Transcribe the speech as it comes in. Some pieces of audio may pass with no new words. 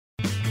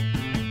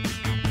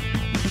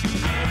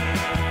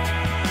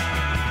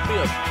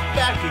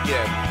back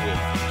again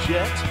with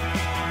Jet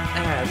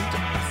and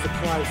a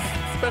surprise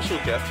special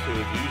guest who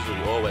is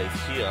usually always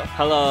here.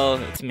 Hello,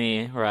 it's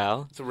me,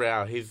 Rao. It's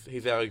Rao.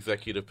 He's our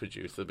executive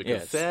producer because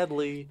Yes.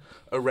 sadly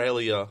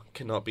Aurelia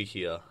cannot be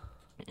here.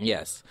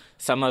 Yes,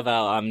 some of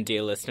our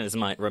dear listeners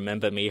might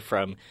remember me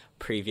from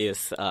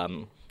previous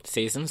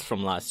seasons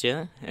from last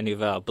year. Any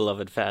of our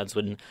beloved fans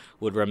would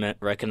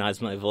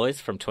recognize my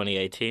voice from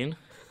 2018.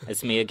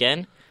 It's me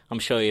again. I'm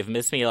sure you've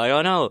missed me. Like,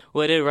 oh no,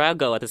 where did Rao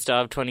go at the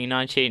start of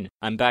 2019?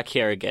 I'm back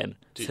here again,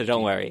 so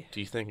don't worry. Do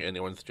you think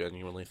anyone's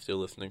genuinely still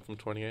listening from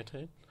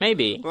 2018?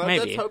 Maybe, Well,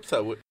 maybe. let's hope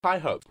so. High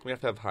hopes. We have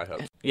to have high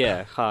hopes.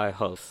 Yeah, hi,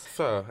 host.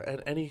 So,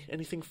 and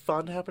anything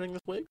fun happening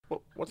this week?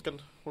 What are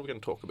we going to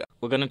talk about?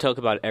 We're going to talk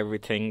about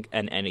everything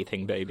and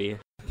anything, baby.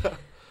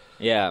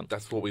 Yeah.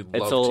 That's what we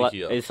It's love to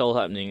hear. It's all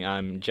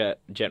happening.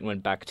 Jet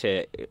went back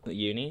to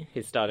uni.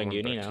 He's starting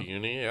uni back now. to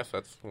uni, yes,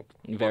 that's what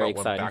Very I went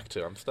exciting. back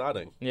to. I'm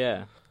starting.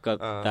 Yeah, got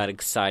that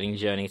exciting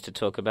journey to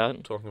talk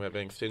about. Talking about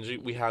being stingy,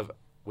 we have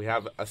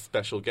a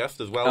special guest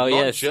as well. Oh,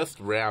 Not yes. just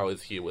Rao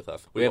is here with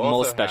us. We have more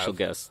also special have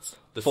guests.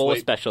 the Four sweet-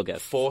 special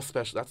guests.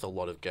 That's a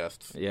lot of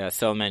guests. Yeah,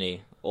 so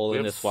many. All We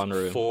in have this one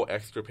room. 4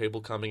 extra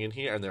people coming in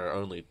here, and there are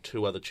only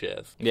 2 other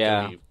chairs.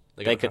 Yeah. They're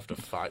They going to have could-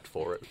 to fight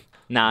for it.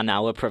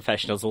 Nah, we're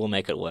professionals. We'll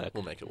make it work.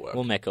 We'll make it work.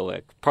 We'll make it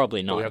work.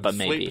 Probably we not, have but the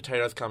maybe. sweet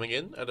potatoes coming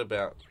in at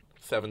about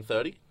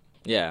 7:30.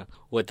 Yeah,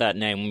 with that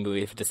name,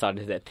 we've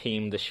decided to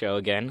theme the show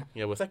again.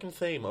 Yeah, we're second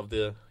theme of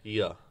the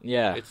year.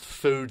 Yeah, It's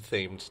food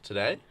themed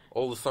today.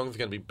 All the songs are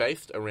going to be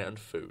based around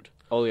food.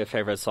 all your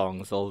favorite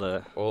songs, all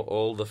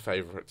All the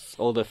favourites.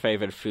 the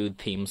favorite food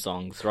theme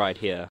songs, right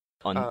here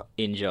on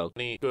In Joke.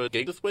 Any good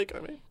gig this week,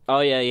 I mean? Oh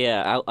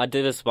yeah. I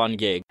did this one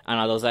gig, and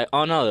I was like,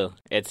 oh no,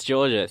 it's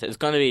Georgia. It's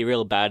gonna be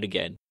real bad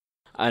again.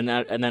 And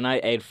then I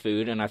ate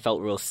food, and I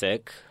felt real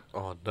sick.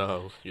 Oh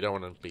no, you don't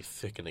want to be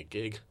sick in a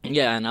gig.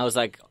 Yeah, and I was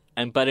like,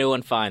 but it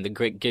went fine. The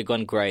gig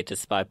went great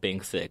despite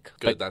being sick.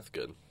 Good, that's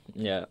good.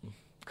 Yeah,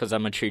 because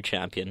I'm a true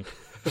champion.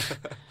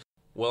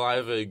 Well, I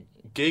have a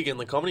gig in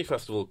the Comedy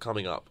Festival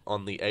coming up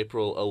on the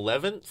April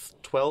 11th,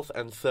 12th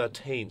and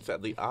 13th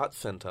at the Arts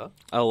Centre.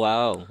 Oh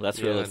wow,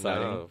 that's really Yeah,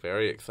 exciting. no,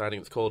 very exciting.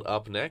 It's called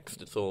Up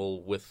Next. It's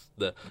all with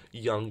the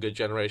younger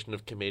generation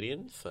of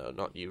comedians, so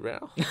not you,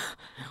 Rao.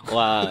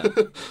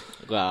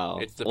 Wow,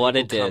 It's the what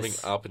a people coming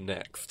diss. up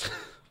next.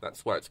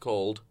 That's why it's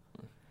called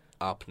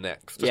Up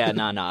Next. Yeah,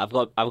 no,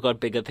 I've got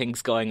bigger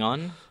things going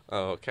on,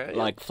 Oh, okay.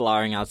 like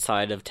flying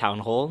outside of town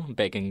hall,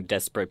 begging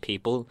desperate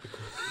people,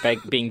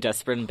 being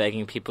desperate and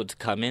begging people to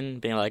come in,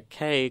 being like,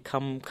 hey,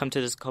 come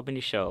to this comedy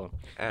show,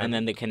 and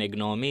then they can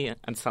ignore me,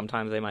 and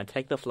sometimes they might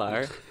take the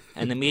flyer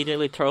and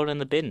immediately throw it in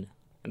the bin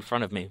in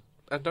front of me.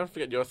 And don't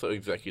forget, you're also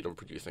executive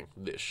producing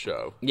this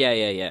show.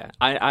 Yeah.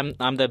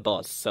 I'm their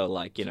boss, so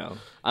like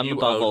I'm You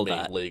above own all me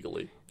that.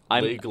 legally.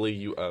 I'm- Legally,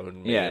 you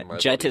own me. Yeah, and my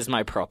Jet body. is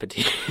my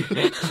property.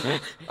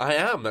 I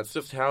am. That's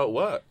just how it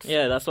works.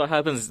 Yeah, that's what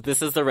happens.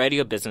 This is the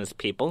radio business,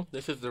 people.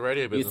 This is the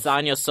radio You business.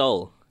 sign your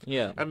soul.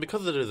 Yeah. And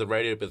because it is a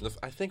radio business,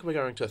 I think we're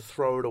going to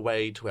throw it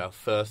away to our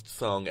first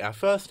song, our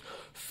first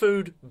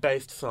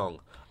food-based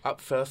song.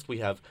 Up first, we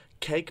have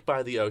Cake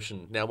by the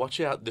Ocean. Now, watch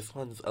out, this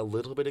one's a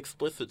little bit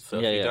explicit, so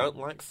Yeah, if you yeah. don't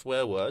like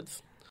swear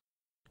words,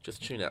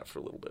 just tune out for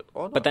a little bit.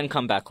 Or not. But then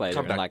come back later.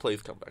 Come back, and like,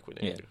 please come back. We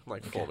need Yeah. you.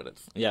 Like 4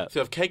 minutes. Yeah. So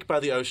you have Cake by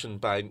the Ocean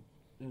by...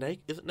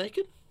 Is it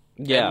Naked?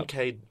 Yeah.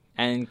 NKDE.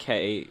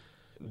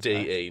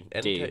 NKD.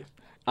 NK...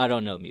 I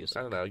don't know music.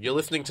 I don't know. You're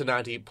listening to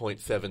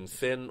 90.7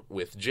 Sin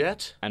with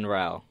Jet. And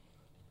Rao.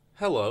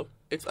 Hello,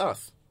 it's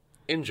us.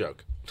 In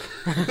joke.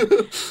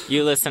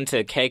 You listen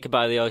to Cake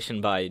by the Ocean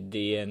by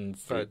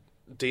DNC. But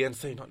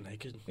DNC, not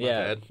Naked. My Yeah.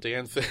 bad.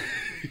 DNC.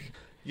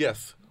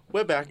 Yes,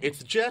 we're back.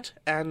 It's Jet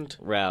and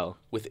Rao.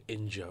 with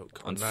In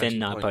Joke On Sin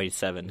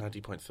 9.7.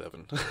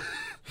 90.7.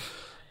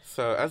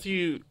 So, as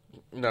you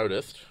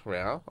noticed,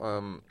 Rao,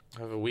 I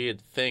have a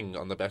weird thing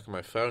on the back of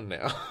my phone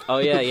now. Oh,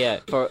 yeah.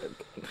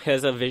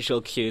 Here's a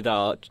visual cue that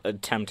I'll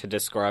attempt to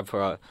describe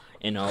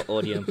in our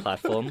audio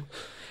platform.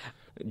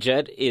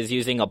 Jet is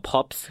using a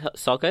pop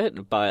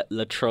socket by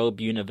La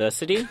Trobe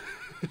University,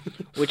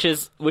 which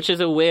is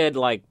a weird,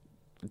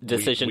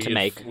 decision to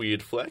make.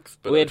 Weird flex.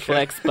 But Weird okay.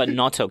 flex, but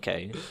not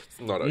okay. It's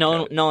not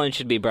okay. No one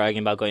should be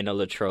bragging about going to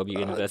La Trobe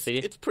University.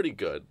 It's pretty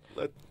good.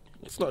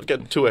 Let's not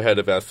get too ahead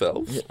of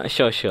ourselves.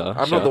 Sure.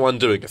 I'm not the one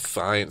doing a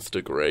science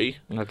degree.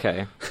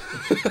 Okay.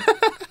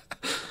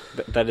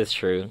 That is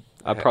true.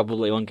 I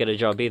probably won't get a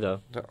job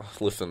either. No,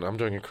 listen, I'm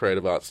doing a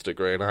creative arts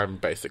degree, and I'm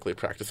basically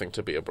practicing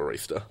to be a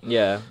barista.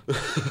 Yeah.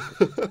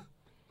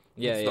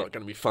 It's not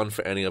going to be fun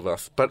for any of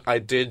us. But I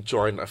did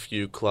join a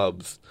few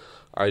clubs.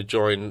 I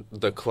joined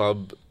the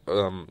club,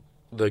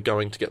 the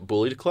Going to Get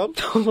Bullied club,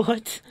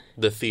 What?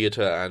 the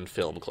theatre and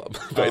film club,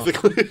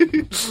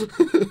 basically.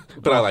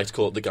 But I like to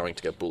call it the Going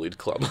to Get Bullied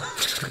club.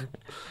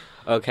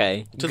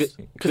 Okay.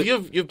 Because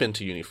you've been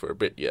to uni for a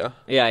bit, yeah?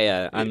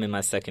 Yeah. I'm in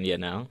my second year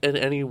now. And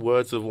any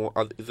words of...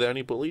 Is there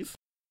any bullies?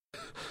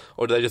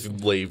 Or do they just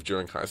leave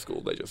during high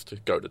school? They just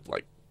go to,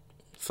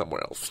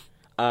 somewhere else?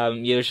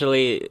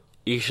 Usually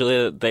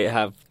usually they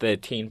have their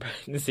teen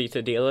pregnancy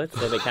to deal with,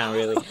 so they can't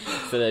really.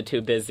 So they're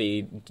too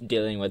busy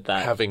dealing with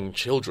that. Having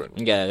children.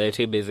 Yeah, they're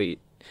too busy.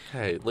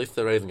 Hey, at least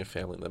they're raising a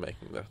family and they're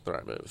making the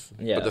right moves.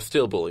 Yeah. But they're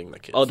still bullying their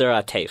kids. Oh, they're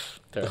at TAFE.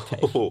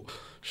 Oh,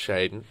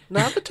 Shaden.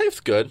 Nah, but TAFE's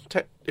good.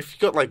 If you've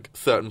got, like,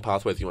 certain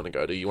pathways you want to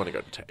go to, you want to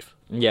go to TAFE.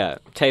 Yeah,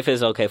 TAFE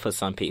is okay for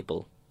some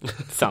people.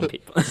 Some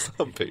people.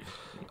 Some people.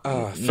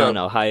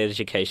 No, higher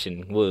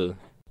education. Woo.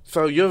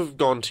 So you've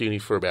gone to uni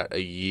for about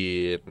a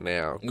year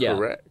now,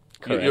 correct?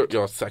 Yeah, correct.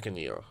 You're second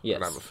year, Yes.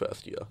 and I'm a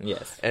first year.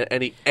 Yes.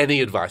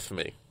 Any advice for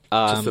me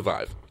to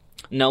survive?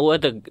 Know where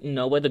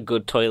the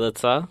good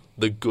toilets are.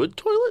 The good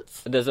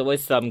toilets? There's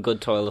always some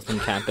good toilets on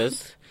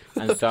campus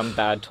and some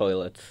bad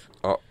toilets.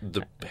 Oh,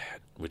 the bad.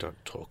 We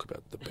don't talk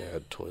about the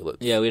bad toilets.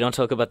 Yeah, we don't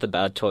talk about the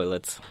bad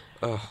toilets.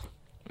 Ugh.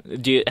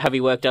 Have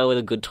you worked out where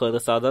the good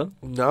toilets are though?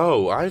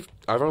 No, I've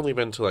only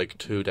been to like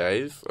 2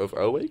 days of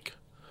O week,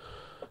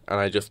 and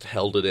I just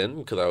held it in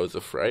because I was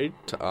afraid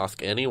to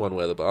ask anyone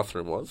where the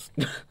bathroom was.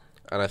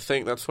 And I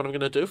think that's what I'm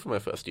going to do for my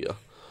first year.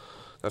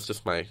 That's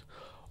just my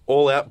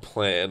all-out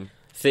plan.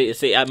 See,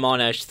 at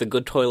Monash, the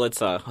good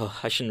toilets are... Oh,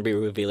 I shouldn't be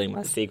revealing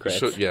my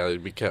secrets. Yeah,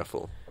 be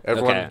careful.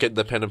 Everyone Okay. get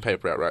the pen and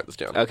paper out, write this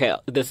down. Okay,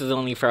 this is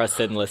only for our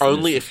Sin listeners.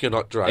 Only if you're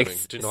not driving.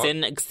 Do not.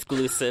 Sin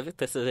exclusive.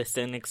 This is a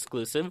Sin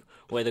exclusive,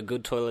 where the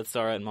good toilets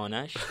are at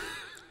Monash.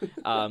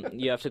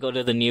 You have to go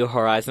to the New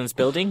Horizons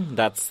building.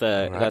 That's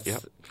Right,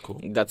 yep, cool.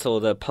 that's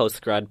all the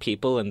post-grad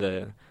people and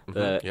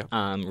the yep.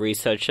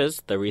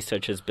 researchers. The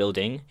researchers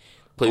building.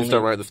 Please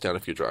don't write this down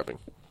if you're driving.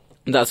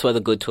 That's where the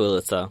good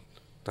toilets are.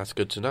 That's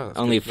good to know. That's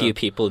Only a good to know. few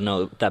people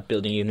know that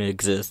building unit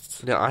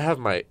exists. Now, I have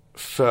my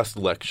first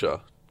lecture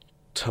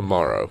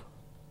tomorrow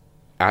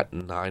at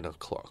 9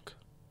 o'clock.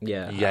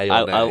 Yeah. Yay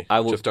or nay? I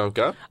will. Just don't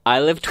go? I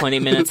live 20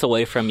 minutes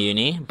away from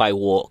uni by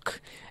walk,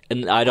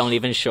 and I don't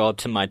even show up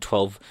to my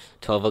 12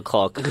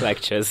 o'clock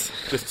lectures.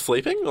 Just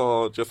sleeping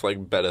or just,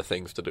 like, better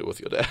things to do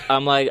with your day?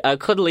 I'm like, I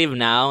could leave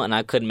now and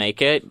I could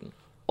make it,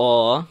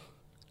 or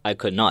I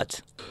could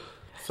not.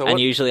 So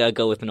And usually I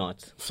go with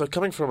not. So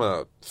coming from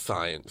a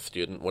science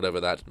student, whatever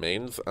that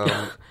means,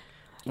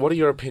 what are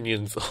your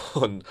opinions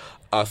on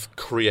us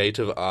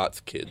creative arts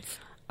kids?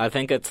 I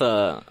think it's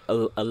a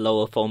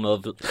lower form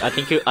of...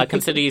 I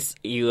consider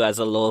you as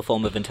a lower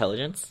form of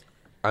intelligence.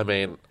 I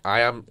mean,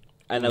 I am...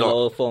 And a not-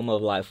 lower form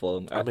of life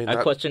form. I mean, I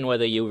that- question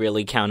whether you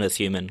really count as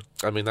human.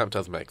 I mean, that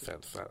does make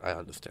sense. I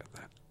understand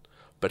that.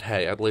 But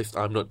hey, at least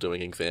I'm not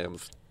doing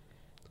exams.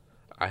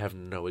 I have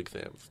no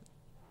exams.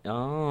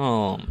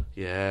 Oh.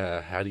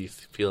 Yeah, how do you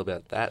feel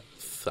about that,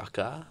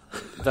 sucker?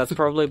 That's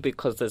probably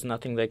because there's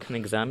nothing they can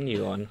examine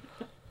you on.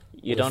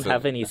 You don't Listen.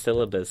 have any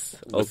syllabus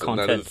or Listen,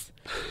 content.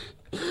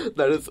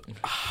 That is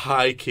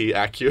high-key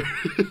accurate.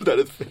 That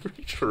is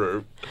very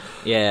true.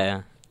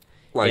 Yeah.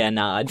 Like,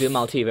 I do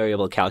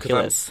multivariable 'cause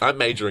calculus. I'm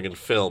majoring in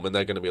film, and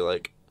they're going to be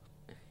like,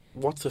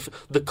 what's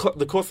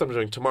the course I'm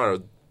doing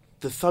tomorrow,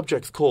 the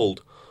subject's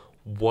called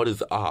What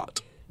is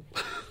Art?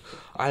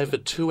 I have a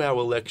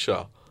 2-hour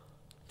lecture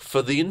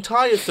for the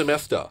entire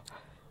semester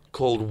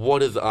called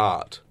What is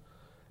Art?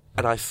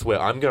 And I swear,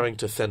 I'm going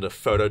to send a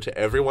photo to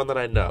everyone that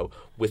I know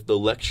with the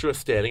lecturer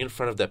standing in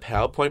front of their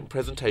PowerPoint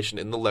presentation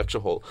in the lecture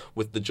hall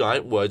with the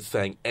giant words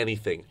saying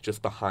anything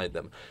just behind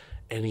them.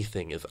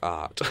 Anything is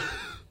art.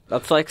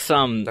 That's like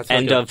some That's like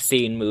end a- of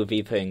scene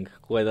movie thing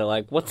where they're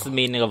like, "What's the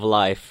meaning of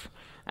life?"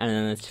 And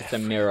then it's just a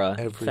mirror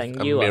saying,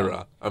 a "You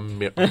mirror. A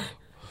mirror.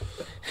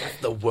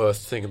 That's the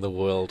worst thing in the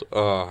world.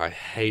 Oh, I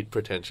hate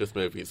pretentious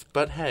movies.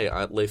 But hey,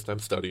 at least I'm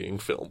studying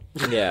film.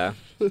 are." Yeah.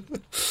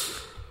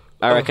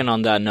 I reckon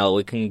on that note,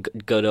 we can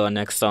go to our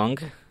next song.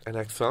 Our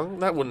next song?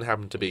 That wouldn't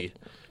happen to be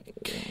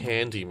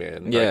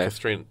Candyman. Yeah.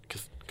 Castrina.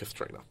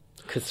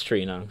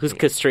 Katrina. Who's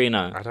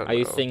Katrina? I don't Are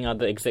you know. seeing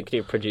other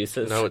executive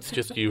producers? No, it's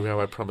just you, how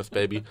I promised,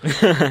 baby.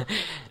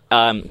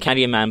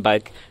 Candyman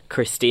by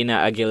Christina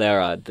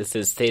Aguilera. This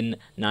is Thin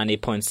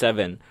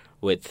 90.7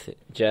 with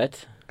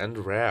Jet. And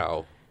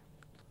Rao.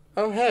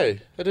 Oh,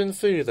 hey, I didn't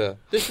see you there.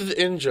 This is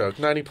In Joke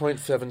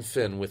 90.7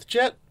 Sin with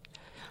Jet.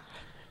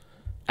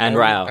 And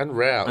Rao. And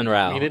Rao. And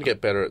Rao. You need to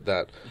get better at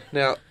that.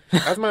 Now,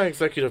 as my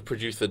executive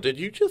producer, did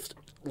you just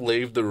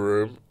leave the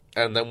room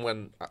and then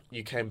when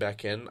you came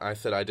back in, I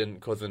said I didn't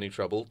cause any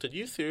trouble? Did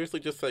you seriously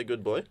just say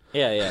good boy?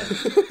 Yeah.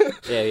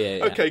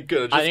 Yeah. Okay,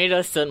 good. I need to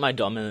assert my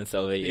dominance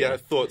over you. Yeah, I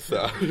thought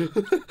so.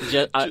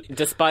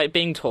 Despite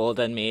being taller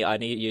than me, I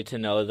need you to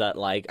know that,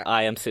 like,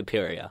 I am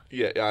superior.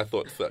 yeah, I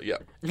thought so, yeah.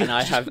 And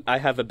I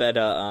have a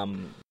better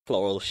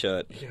floral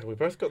shirt. Yeah, we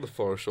both got the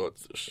floral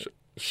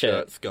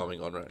shirts going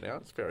on right now.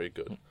 It's very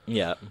good.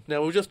 Yeah. Now,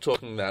 we were just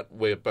talking that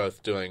we're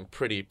both doing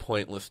pretty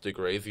pointless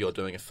degrees. You're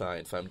doing a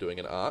science, I'm doing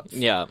an arts.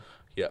 Yeah.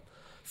 Yeah.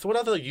 So what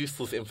other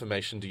useless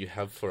information do you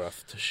have for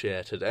us to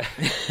share today?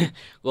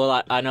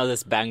 Well, I know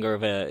this banger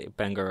of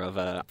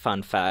a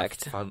fun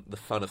fact. The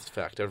funnest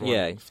fact. Everyone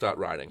Yeah. start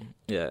writing.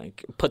 Yeah.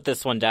 Put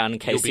this one down in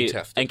case be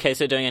tested. in case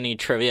you're doing any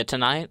trivia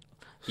tonight.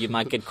 You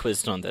might get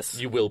quizzed on this.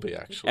 You will be,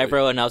 actually.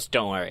 Everyone else,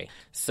 don't worry.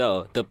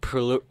 So, the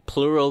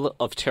plural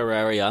of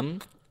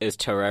terrarium is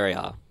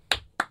terraria.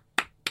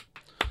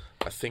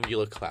 a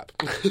singular clap.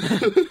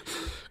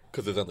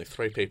 Because there's only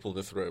 3 people in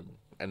this room,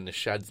 and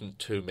Nishad's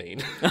too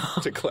mean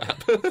to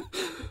clap.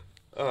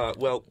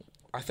 Well,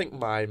 I think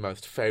my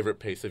most favourite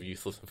piece of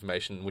useless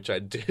information, which I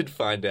did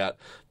find out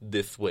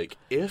this week,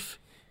 if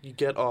you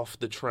get off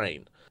the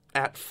train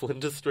at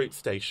Flinders Street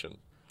Station,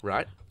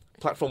 right?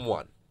 Platform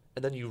 1,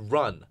 and then you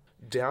run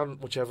down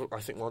whichever, I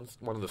think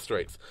one of the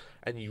streets,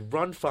 and you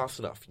run fast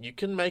enough, you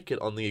can make it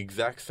on the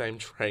exact same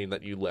train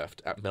that you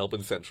left at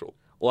Melbourne Central.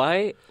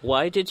 Why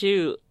did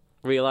you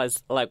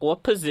realize, like, what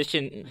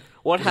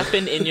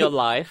happened in your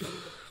life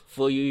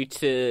for you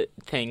to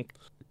think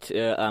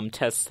to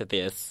test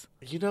this?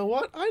 You know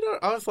what?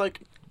 I was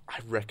like, I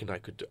reckon I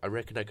could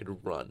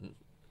run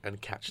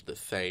and catch the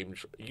same,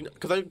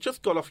 because I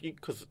just got off,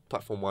 because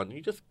Platform 1,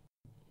 you just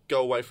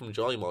go away from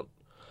Jolimont.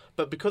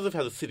 But because of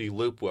how the City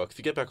Loop works,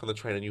 you get back on the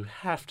train and you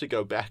have to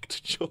go back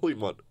to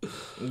Jolimont.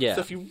 Yeah.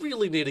 So if you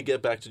really need to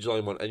get back to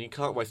Jolimont and you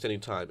can't waste any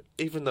time,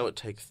 even though it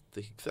takes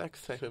the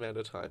exact same amount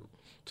of time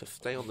to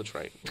stay on the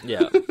train.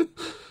 Yeah.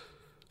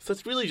 So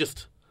it's really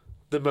just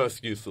the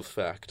most useless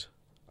fact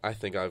I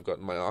think I've got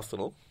in my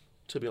arsenal,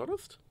 to be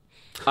honest.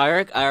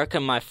 I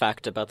reckon my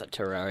fact about the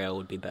Terraria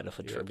would be better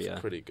for trivia.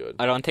 It's pretty good.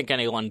 I don't think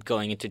anyone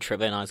going into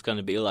trivia now is going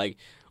to be like,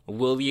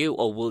 will you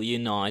or will you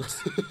not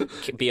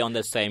be on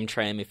the same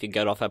train if you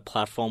get off at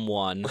Platform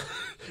 1?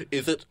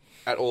 Is it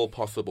at all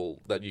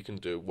possible that you can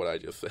do what I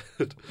just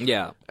said?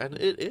 Yeah. And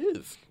it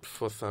is,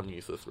 for some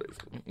useless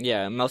reason.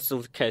 Yeah, most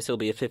of the case it'll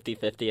be a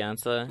 50-50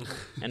 answer.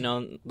 And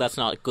no, that's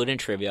not good in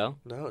trivia.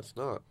 No, it's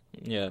not.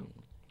 Yeah.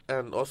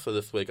 And also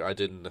this week I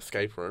did an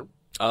escape room.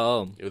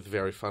 Oh. It was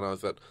very fun. I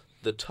was at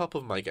the top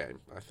of my game,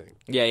 I think.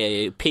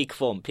 Yeah. Peak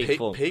form.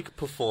 Peak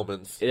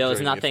performance. There was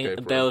during the escape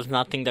room. There was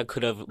nothing that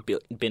could have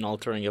been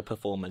altering your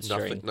performance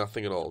during.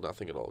 Nothing at all.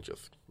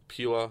 Just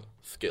pure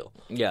skill.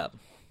 Yeah.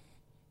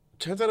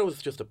 Turns out it was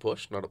just a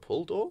push, not a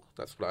pull door.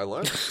 That's what I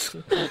learned.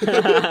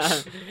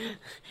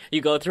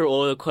 You go through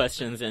all the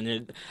questions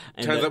and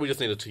Turns out we just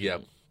needed to,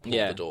 pull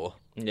the door.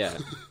 Yeah.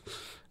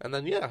 And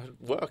then, it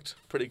worked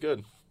pretty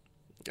good.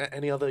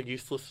 Any other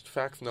useless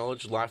facts,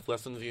 knowledge, life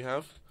lessons you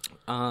have?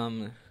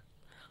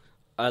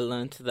 I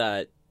learned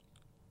that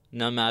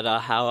no matter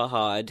how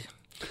hard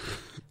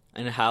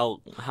and how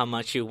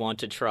much you want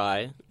to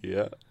try,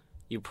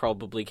 you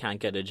probably can't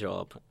get a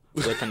job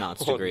with an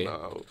arts degree.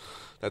 No.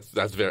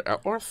 That's very...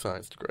 Or a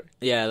science degree.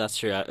 Yeah, that's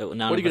true. What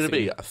are you going to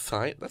be? A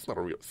scientist? That's not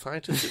a real...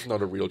 Scientist is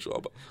not a real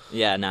job.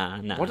 Yeah, nah. I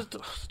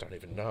don't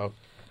even know.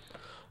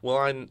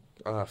 Well,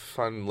 a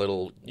fun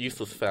little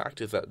useless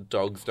fact is that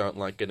dogs don't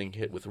like getting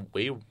hit with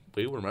Wii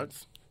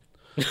remotes.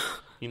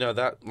 You know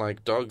that?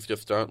 Like, dogs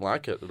just don't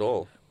like it at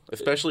all.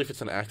 Especially if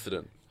it's an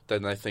accident.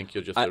 Then they think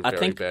you're just a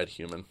very bad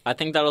human. I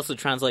think that also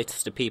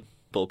translates to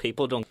people.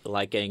 People don't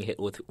like getting hit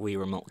with Wii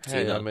remotes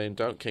either. I mean,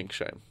 don't kink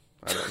shame.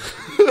 I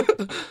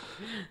don't.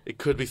 It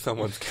could be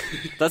someone's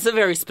kink. That's a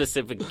very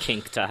specific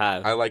kink to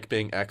have. I like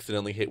being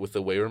accidentally hit with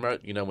the Wii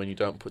remote. You know, when you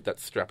don't put that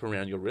strap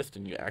around your wrist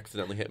and you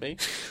accidentally hit me?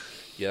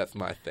 Yeah, that's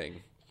my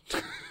thing.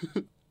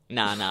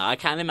 Nah. I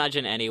can't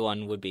imagine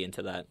anyone would be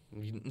into that.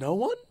 No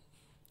one?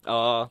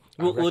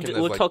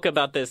 We'll talk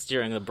about this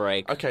during the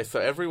break. Okay, so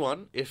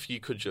everyone, if you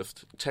could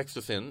just text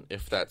us in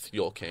if that's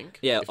your kink.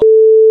 Yeah.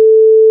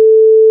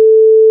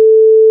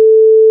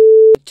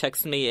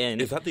 Text me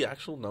in. Is that the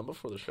actual number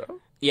for the show?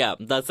 Yeah,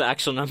 that's the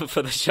actual number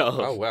for the show.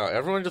 Oh, wow.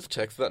 Everyone just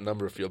text that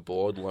number if you're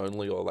bored,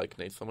 lonely, or,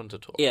 need someone to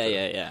talk to.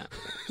 Yeah.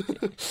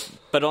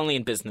 But only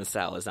in business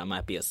hours. I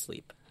might be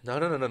asleep.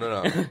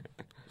 No.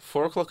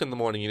 4 o'clock in the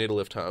morning, you need a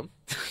lift home.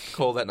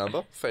 Call that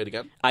number. Say it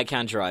again. I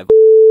can't drive.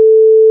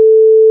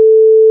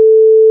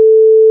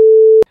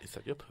 Is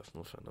that your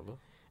personal phone number?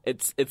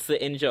 It's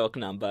the in-joke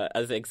number.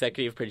 As the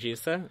executive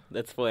producer,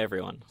 that's for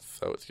everyone.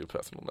 So it's your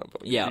personal number.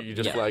 Yeah. You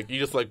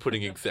just like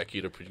putting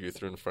executive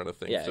producer in front of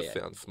things. Just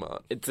sounds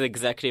smart. It's the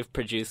executive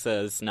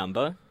producer's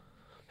number.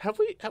 Have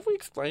we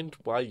explained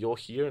why you're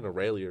here and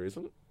Aurelia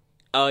isn't?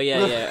 Oh,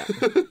 yeah.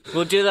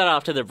 We'll do that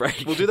after the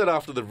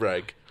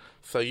break.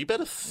 So you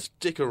better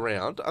stick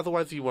around,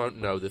 otherwise you won't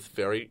know this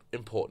very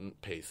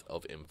important piece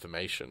of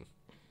information.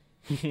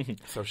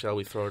 So shall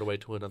we throw it away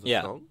to another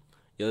song?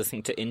 You're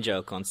listening to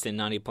In-Joke on Sin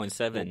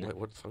 90.7. Wait,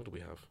 what song do we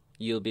have?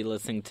 You'll be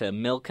listening to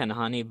Milk and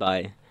Honey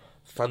by...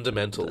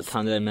 Fundamentals.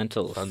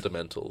 Fundamentals. Are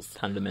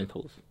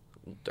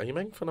you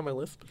making fun of my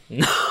lisp?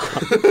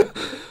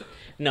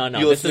 No,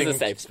 this is a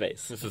safe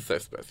space. This is a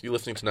safe space. You're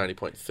listening to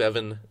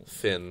 90.7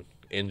 Sin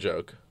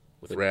In-Joke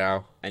with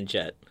Rao and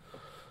Jet.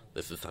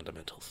 This is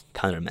Fundamentals.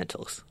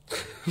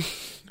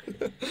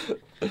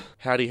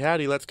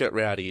 Howdy, let's get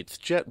rowdy. It's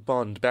Jet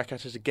Bond back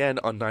at it again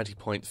on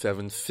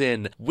 90.7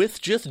 Sin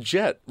with just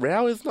Jet.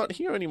 Rao is not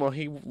here anymore.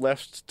 He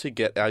left to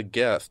get our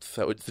guest,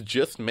 so it's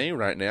just me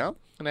right now.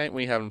 And ain't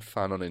we having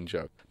fun on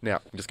In-Joke? Now,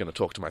 I'm just going to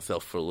talk to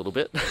myself for a little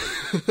bit.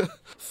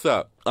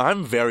 So,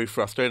 I'm very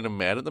frustrated and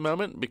mad at the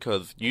moment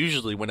because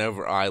usually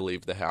whenever I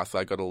leave the house,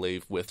 I got to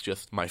leave with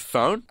just my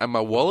phone and my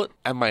wallet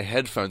and my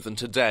headphones. And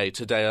today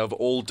of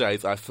all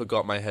days, I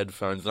forgot my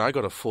headphones and I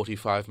got a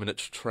 45-minute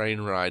train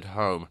ride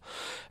home.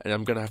 And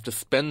I'm going to have to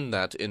spend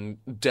that in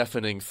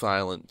deafening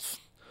silence.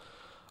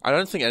 I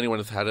don't think anyone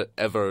has had it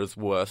ever as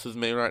worse as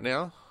me right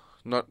now.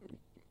 Not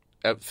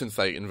since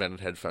they invented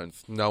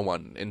headphones. No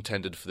one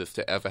intended for this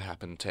to ever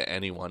happen to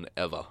anyone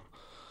ever.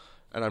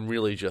 And I'm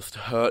really just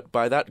hurt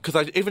by that. Because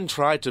I even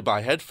tried to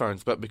buy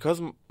headphones, but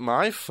because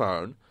my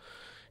phone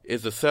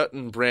is a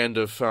certain brand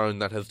of phone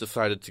that has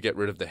decided to get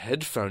rid of the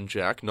headphone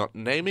jack, not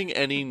naming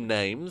any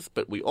names,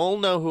 but we all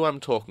know who I'm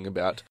talking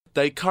about.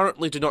 They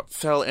currently do not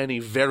sell any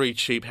very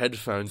cheap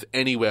headphones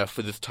anywhere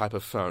for this type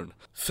of phone.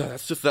 So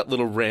that's just that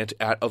little rant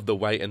out of the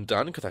way and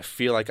done, because I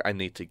feel like I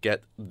need to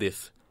get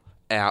this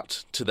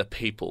out to the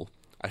people.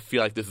 I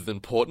feel like this is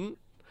important,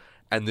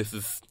 and this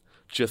is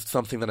just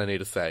something that I need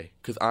to say,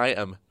 because I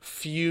am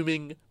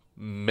fuming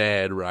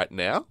mad right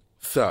now.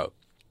 So,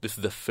 this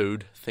is a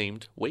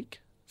food-themed week.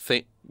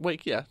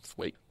 Yeah, it's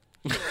week.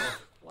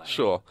 Wow.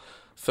 Sure.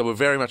 So we're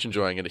very much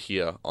enjoying it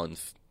here on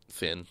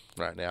Sin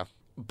right now.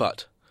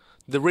 But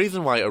the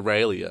reason why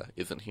Aurelia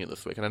isn't here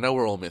this week, and I know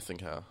we're all missing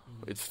her,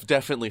 it's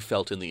definitely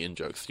felt in the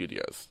In-Joke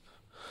Studios.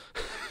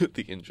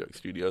 The In-Joke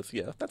Studios,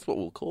 yeah, that's what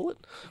we'll call it.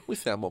 We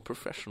sound more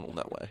professional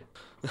that way.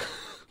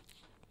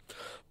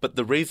 But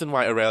the reason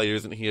why Aurelia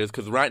isn't here is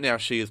because right now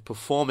she is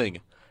performing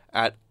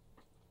at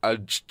a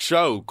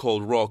show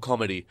called Raw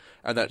Comedy,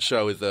 and that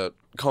show is a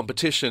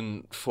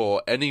competition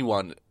for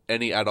anyone,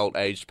 any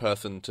adult-aged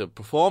person to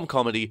perform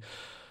comedy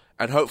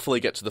and hopefully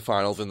get to the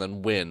finals and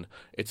then win.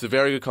 It's a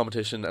very good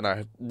competition, and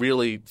I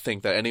really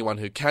think that anyone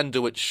who can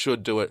do it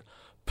should do it.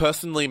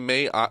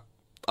 Personally,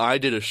 I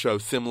did a show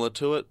similar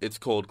to it. It's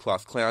called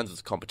Class Clowns.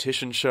 It's a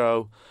competition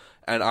show,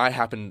 and I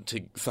happened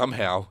to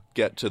somehow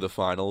get to the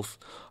finals.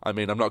 I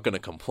mean, I'm not going to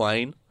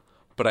complain,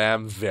 but I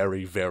am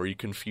very, very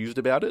confused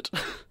about it.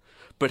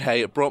 But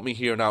hey, it brought me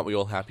here, and aren't we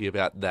all happy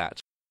about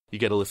that? You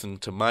get to listen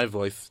to my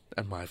voice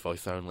and my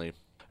voice only.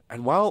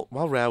 And while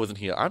Rao isn't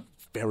here, I'm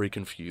very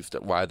confused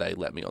at why they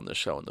let me on this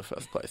show in the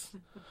first place.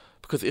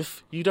 Because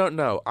if you don't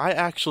know, I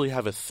actually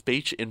have a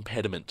speech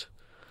impediment.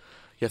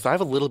 Yes, I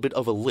have a little bit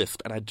of a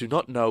lisp, and I do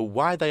not know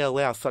why they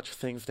allow such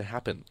things to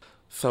happen.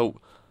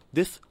 So,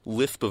 this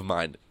lisp of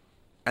mine,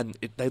 and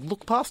they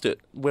look past it.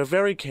 We're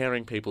very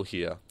caring people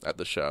here at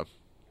the show.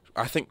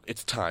 I think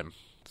it's time.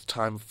 It's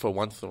time for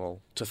once and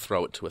all to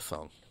throw it to a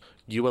song.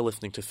 You are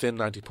listening to Sin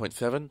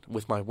 90.7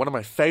 with one of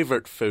my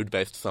favourite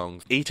food-based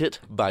songs, Eat It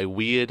by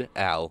Weird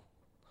Al.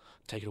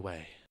 Take it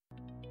away.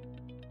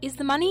 Is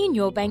the money in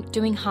your bank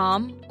doing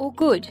harm or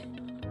good?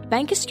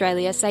 Bank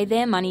Australia say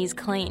their money is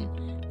clean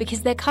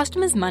because their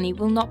customers' money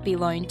will not be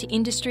loaned to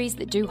industries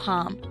that do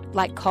harm,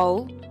 like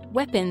coal,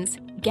 weapons,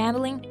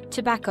 gambling,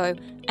 tobacco,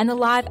 and the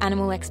live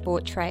animal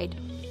export trade.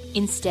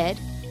 Instead,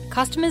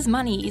 customers'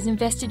 money is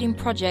invested in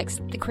projects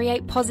that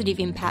create positive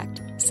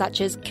impact,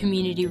 such as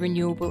community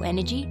renewable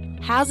energy,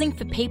 housing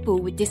for people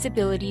with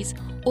disabilities,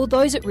 or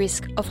those at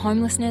risk of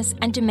homelessness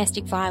and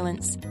domestic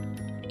violence.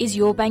 Is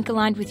your bank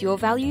aligned with your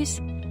values?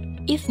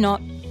 If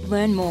not,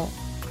 learn more.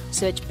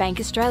 Search Bank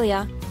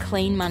Australia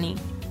Clean Money.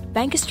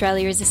 Bank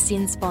Australia is a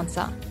SYN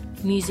sponsor.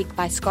 Music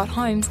by Scott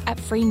Holmes at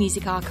Free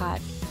Music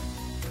Archive.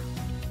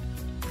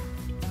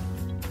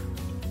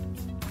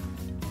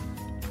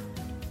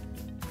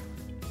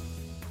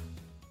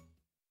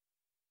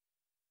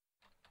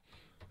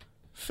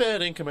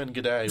 Fair income and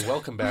g'day.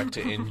 Welcome back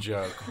to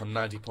In-Joke on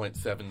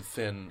 90.7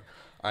 Sin.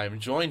 I am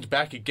joined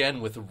back again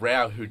with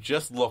Rao, who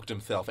just locked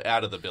himself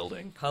out of the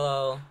building.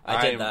 Hello,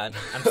 I did that.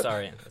 I'm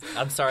sorry.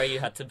 I'm sorry you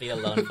had to be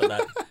alone for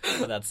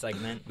that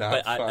segment. No,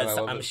 but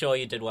I'm sure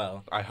you did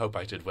well. I hope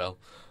I did well.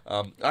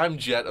 I'm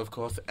Jet, of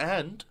course,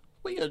 and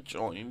we are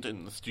joined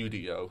in the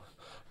studio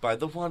by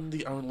the one,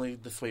 the only,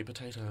 the Sweet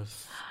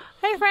Potatoes.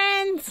 Hey,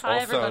 friends. Hi,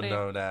 also everybody.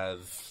 known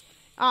as...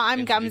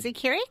 I'm Gumsy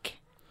Kirik.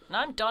 And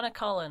I'm Donna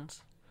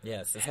Collins.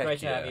 Yes, it's Heck great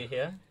to yeah. have you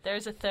here. There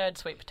is a third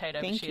sweet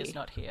potato, Thank but she you. is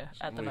not here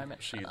at the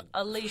moment. She's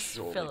Elise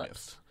surely Phillips.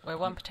 missed. We're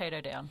one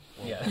potato down.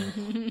 Yeah.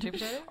 2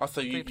 potatoes? Oh,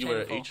 so you Three were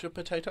potato each a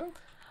potato?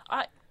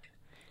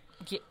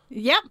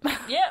 Yep.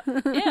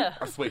 Yeah.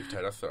 A sweet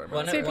potato, sorry.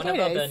 One man. of our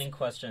potatoes. burning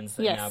questions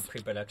in Yes. our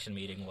pre-production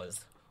meeting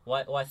was,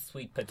 why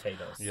sweet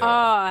potatoes? Yeah,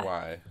 Oh.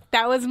 why?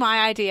 That was my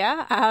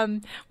idea.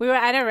 We were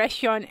at a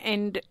restaurant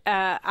and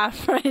our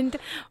friend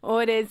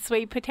ordered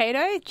sweet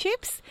potato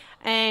chips.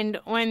 And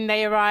when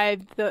they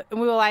arrived, we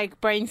were like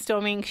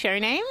brainstorming show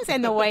names.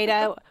 And the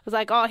waiter was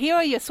like, "Oh, here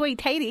are your sweet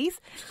taties."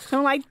 And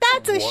I'm like,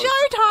 "That's a What?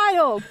 show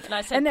title." And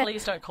I said, And then-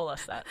 please don't call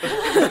us that.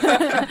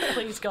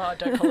 Please, God,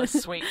 don't call us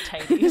sweet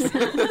taties.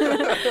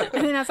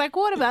 And then I was like,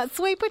 "What about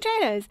sweet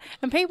potatoes?"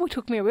 And people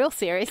took me real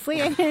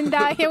seriously. And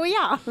here we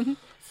are.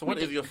 So what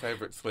is your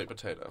favourite sweet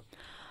potato?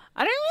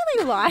 I don't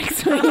really like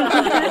sweet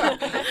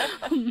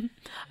potato.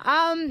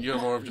 You're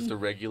more of just a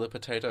regular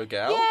potato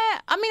gal? Yeah,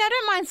 I mean, I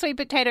don't mind sweet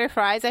potato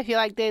fries. I feel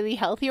like they're the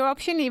healthier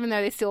option, even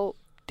though they're still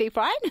deep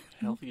fried.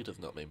 Healthier does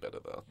not mean better,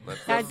 though.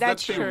 That's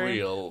Let's be true.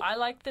 real. I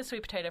like the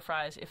sweet potato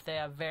fries if they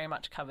are very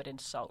much covered in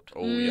salt.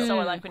 Oh, yeah. So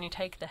I like when you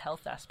take the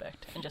health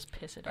aspect and just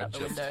piss it out And the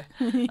just-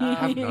 window.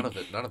 Have none of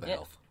it, none of the Yeah.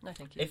 health. No,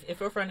 thank you.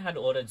 If your friend had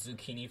ordered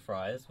zucchini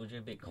fries, would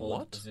you be called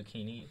What?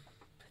 zucchini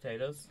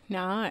potatoes?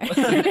 No.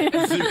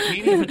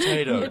 Zucchini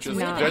potato, just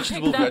weird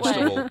vegetable, that way.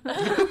 vegetable.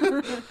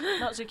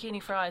 Not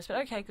zucchini fries, but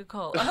okay, good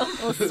call.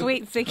 Or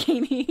sweet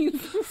zucchinis.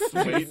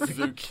 Sweet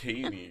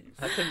zucchinis.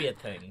 That could be a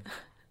thing.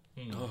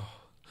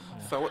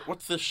 So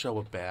what's this show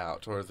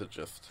about, or is it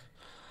just...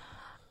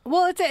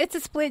 Well, it's a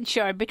split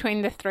show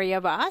between the three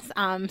of us.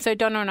 So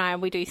Donna and I,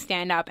 we do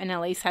stand up, and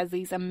Elise has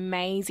these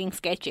amazing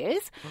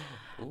sketches.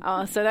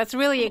 So that's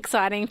really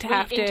exciting to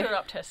have We to.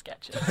 interrupt her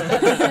sketches.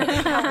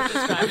 That's how we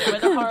describe it. We're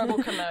the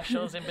horrible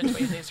commercials in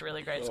between these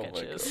really great Oh my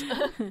sketches.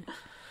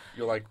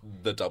 You're like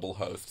the double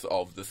hosts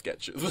of the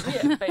sketches.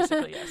 Yeah,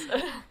 basically, yes.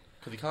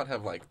 Because you can't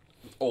have, like,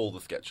 all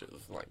the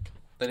sketches. Like,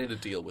 they need to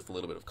deal with a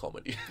little bit of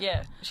comedy.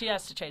 Yeah, she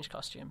has to change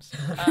costumes.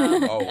 Oh,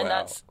 wow. And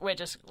that's, we're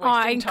just Oh,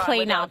 wasting and time clean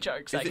with our up.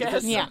 jokes, Is I it,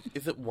 guess. Yeah.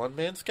 is it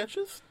one-man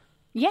sketches?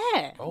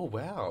 Yeah. Oh,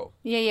 wow.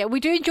 Yeah.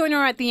 We do join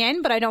her at the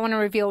end, but I don't want to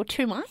reveal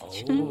too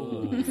much.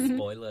 Ooh,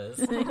 spoilers.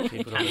 Keep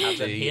it on the Have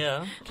them D.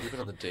 here. Keep it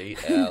on the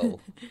DL.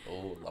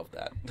 Oh, love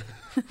that.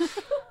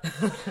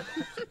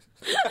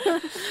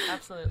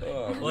 Absolutely.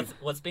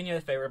 What's been your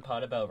favorite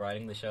part about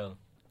writing the show?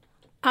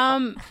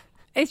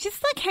 It's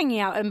just like hanging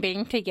out and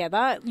being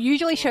together.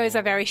 Usually shows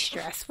are very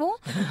stressful,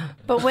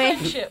 but we're...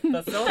 Friendship.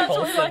 That's so That's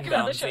what we wholesome, like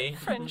about the show. Bouncy.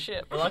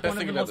 Friendship. We're like Best one of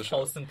thing the about the most show.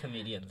 wholesome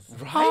comedians.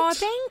 Right? Oh,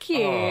 thank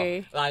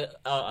you.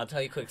 I'll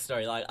tell you a quick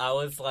story. Like, I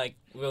was like,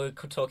 we were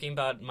talking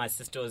about my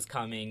sister was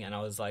coming, and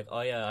I was like,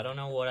 oh yeah, I don't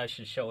know what I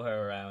should show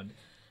her around.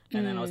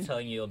 And then I was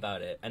telling you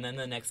about it. And then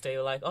the next day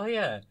you're like, oh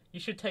yeah,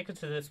 you should take her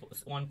to this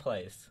one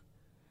place.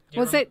 Do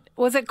you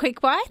Was it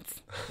Quick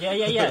Bites? Yeah.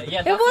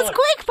 It was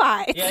Quick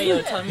Bites.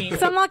 Yeah, tell me.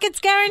 So I'm like,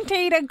 it's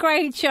guaranteed a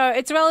great show.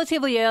 It's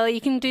relatively early.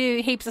 You can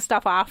do heaps of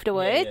stuff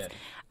afterwards.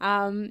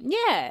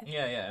 Yeah.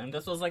 Yeah, and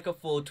this was like a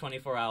full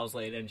 24 hours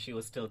later, and she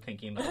was still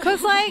thinking about it.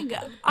 Because, like,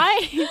 I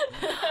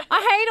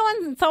hate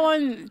when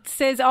someone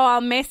says, oh,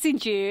 I'll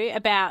message you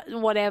about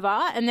whatever,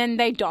 and then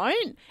they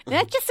don't.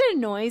 That just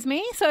annoys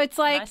me. So it's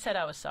And I like, said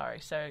I was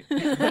sorry, so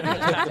let's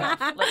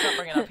not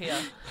bring it up here.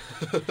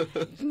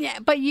 yeah,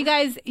 but you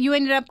guys, you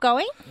ended up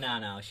going?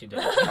 No, she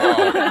didn't.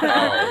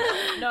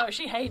 Oh, No,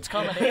 she hates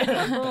comedy.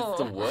 that's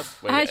the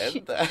worst way Has to she,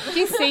 end that.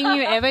 she seen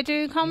you ever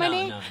do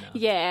comedy? No.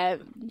 Yeah.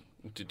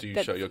 Do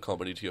you show your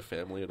comedy to your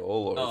family at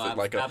all, or Oh, is it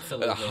like a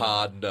absolutely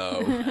hard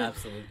no?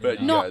 Absolutely.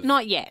 But not. you Not guys-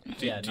 not yet.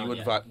 Do Yeah, you not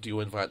invite? Do you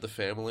invite the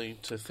family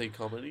to see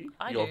comedy?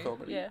 I your do.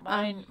 comedy? Yeah,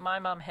 my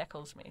mum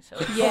heckles me, so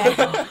it's Yeah.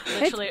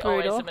 literally It's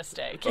always brutal. a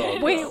mistake.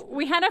 Oh,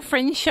 We had a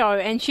friend show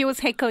and she was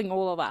heckling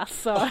all of us.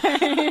 So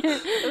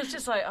It was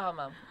just like, oh,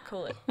 mum,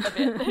 cool it a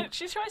bit.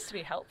 She tries to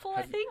be helpful,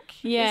 I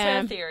think. Yeah.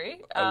 Is her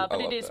theory. I But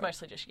it love is that.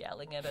 mostly just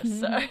yelling at us.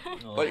 So.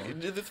 Oh. Like,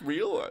 is this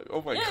real?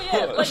 Oh my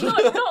Yeah, god!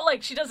 like not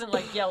like she doesn't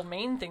like yell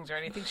mean things or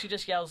anything. She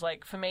just yells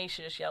like, for me,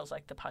 she just yells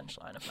like the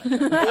punchline of my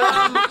joke.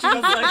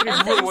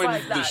 And things ruined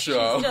like the that.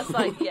 show. She's just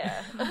like,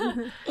 yeah.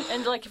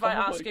 And like if I Oh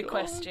ask my a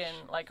question,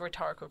 like a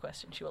rhetorical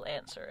question, she will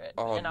answer it,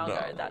 Oh, and I'll no.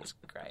 go, "That's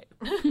great."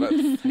 Thank But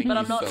you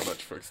I'm not- so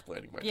much for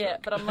explaining my Yeah,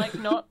 joke. but I'm like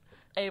not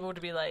able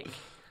to be like,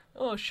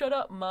 "Oh, shut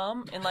up,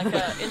 mum," in like in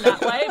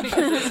that way,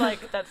 because it's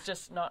like that's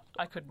just not.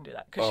 I couldn't do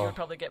that because she Oh. would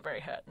probably get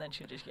very hurt, and then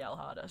she'd just yell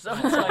harder. So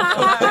it's like,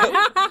 all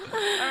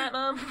right,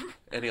 mum.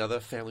 Any other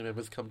family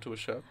members come to a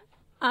show?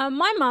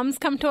 my mum's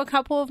come to a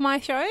couple of my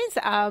shows.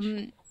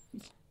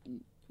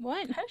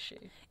 What? Has she?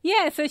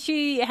 Yeah, so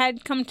she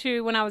had come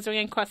to when I was doing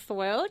Across the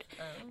World,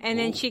 and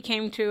then Ooh. she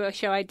came to a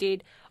show I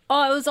did.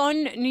 Oh, it was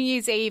on New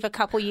Year's Eve a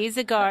couple years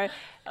ago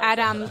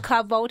at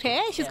Club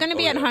Voltaire. She's going to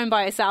be Oh, at yeah. home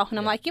by herself, and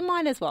I'm like, you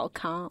might as well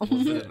come.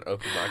 Was it an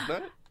open mic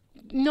night?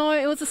 No,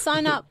 it was a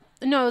sign up.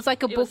 No, it was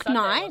like a It was book Sunday,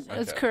 night. wasn't It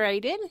was Okay.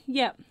 curated.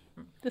 Yep.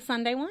 The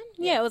Sunday one?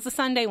 Yeah, it was a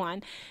Sunday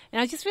one. And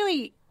I was just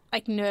really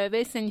like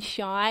nervous and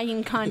shy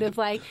and kind of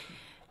like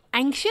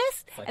anxious.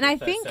 It's like and I your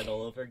first think set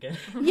all over again.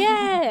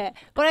 yeah,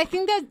 but I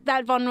think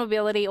that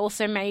vulnerability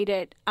also made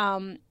it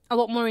a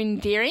lot more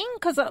endearing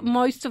because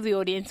most of the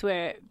audience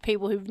were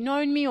people who've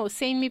known me or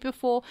seen me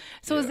before.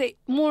 So it Yeah. was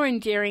more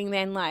endearing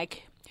than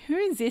like, who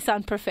is this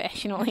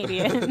unprofessional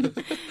idiot?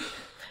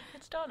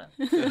 It's Donna.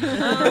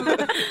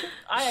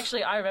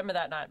 I remember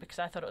that night because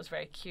I thought it was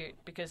very cute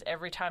because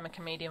every time a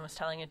comedian was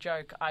telling a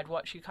joke, I'd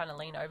watch you kind of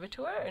lean over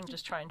to her and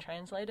just try and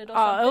translate it or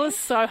something. Oh, it was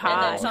so And then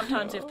hard.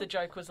 sometimes if the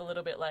joke was a a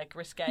little bit like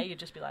risque, you'd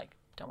just be like,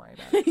 don't worry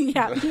about it.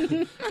 yeah.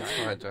 That's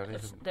fine, don't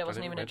even, There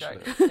wasn't don't even a mention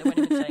joke. it. They weren't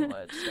even saying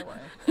words. Don't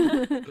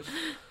worry.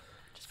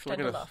 Just So we're pretend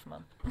to gonna- laugh,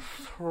 mum.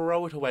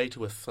 Throw it away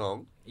to a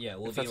song. Yeah,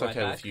 we'll If be that's right okay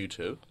back. with you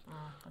two.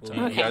 We'll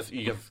Okay.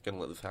 You guys gonna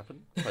let this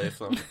happen? Play a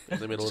song in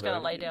the middle Just of gonna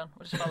it? lay down.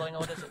 We're just following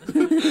orders at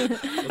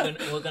this point.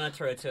 We're gonna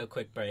throw it to a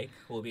quick break.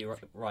 We'll be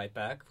right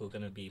back. We're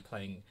gonna be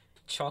playing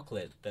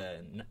 "Chocolate" by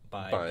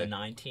By- the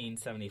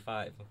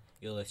 1975.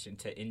 You're listening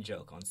to In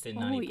Joke on Sin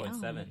Oh,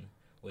 90.7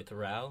 with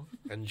Rao.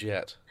 And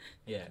Jet.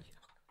 Yeah.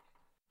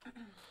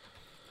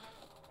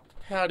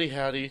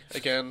 Howdy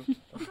again.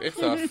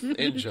 It's us,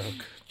 In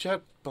Joke.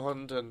 Jet,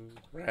 Bond, and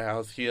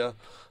Rouse here.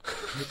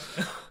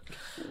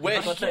 Where?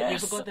 You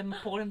forgot the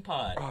important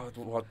part. Oh,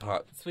 what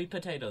part? Sweet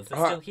potatoes. They're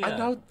Oh, still here. I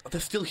know.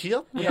 They're still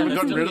here? We Yeah, haven't they're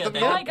gotten still rid here. of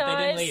them They yet? Bye, didn't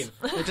guys. leave.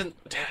 They didn't.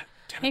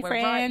 Hey, We're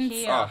friends. right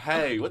here. Oh,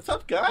 hey, what's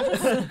up, guys?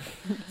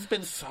 It's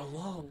been so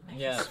long.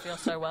 Yeah. I feel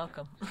so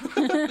welcome.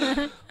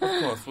 Of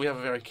course, we have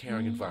a very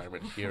caring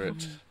environment here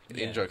at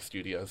In-Joke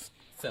Studios.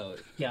 So,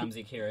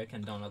 Gamzee Kirik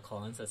and Donald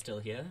Collins are still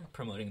here,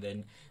 promoting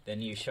their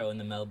new show in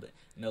the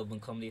Melbourne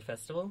Comedy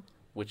Festival.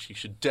 Which you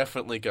should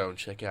definitely go and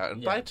check out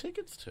and Yeah. buy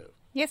tickets to.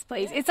 Yes,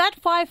 please. It's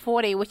at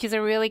 5:40, which is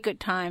a really good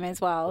time as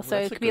well. So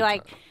that's it a could be good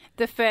like time.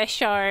 the first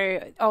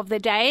show of the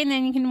day, and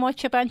then you can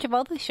watch a bunch of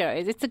other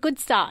shows. It's a good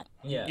start.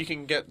 Yeah. You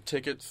can get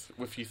tickets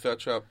if you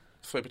search up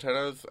Sweet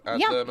Potatoes at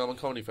Yep. the Melbourne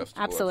Comedy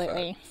Festival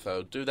Absolutely. website.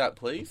 So do that,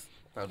 please.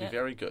 That would Yeah. be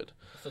very good.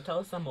 So tell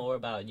us some more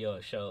about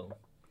your show.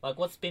 Like,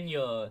 what's been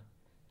your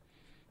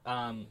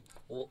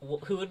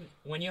who would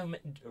when you're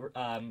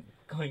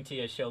going to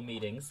your show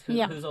meetings?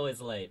 Yeah. Who's always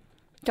late?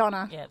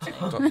 Donna. Yeah, it's me.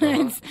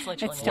 Donna, It's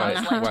literally It's me. I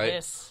was Donna. late to Wait.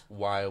 this.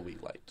 why are we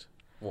late?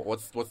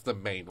 What's the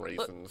main Look,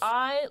 reasons?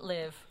 I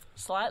live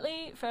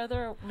slightly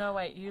further. No,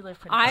 wait, you live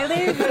pretty. I far.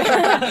 live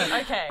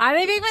Okay. I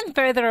live even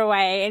further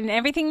away, and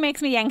everything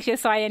makes me anxious,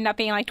 so I end up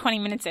being like 20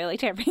 minutes early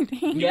to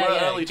everything. You were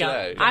early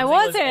today. I Gamzee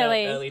was ear-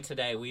 early. Early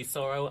today. We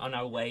saw her on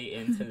our way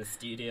into the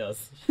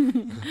studios.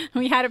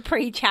 We had a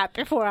pre-chat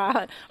before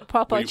our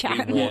proper we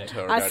chat. warned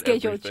her Our about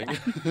scheduled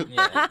everything.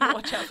 Yeah.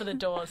 Watch out for the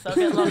doors. They'll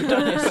get locked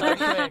on you so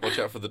quick. Watch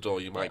out for the door.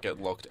 You might get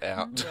locked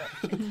out.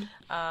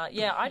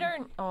 Yeah, I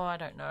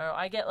don't know.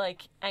 I get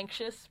like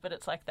anxious, but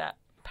it's like that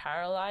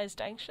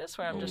paralyzed anxious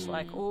where I'm just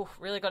like, oh,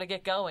 really got to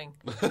get going.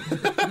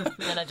 And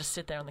then I just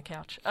sit there on the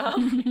couch.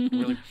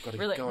 Really got to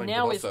Really, get going.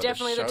 now but is also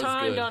definitely the show's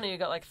time, good. Donna. You've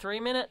got like 3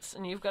 minutes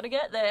and you've got to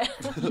get there.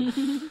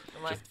 I'm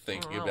like, Just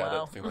thinking oh, about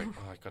well. it, thinking like,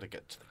 oh, I got to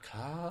get to the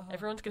car.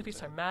 Everyone's going to be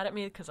so mad at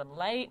me because I'm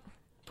late.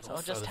 But So I'll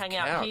also just this hang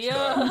out couch, here.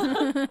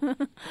 though.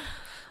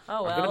 Oh,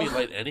 I'm well. going to be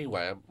late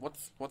anyway.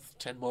 What's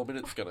 10 more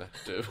minutes going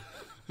to do?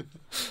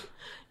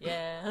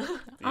 Yeah.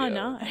 Oh Yeah.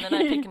 no. And then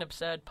I pick an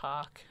absurd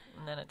park.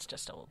 And then it's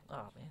just all, oh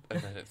man.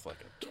 And then it's like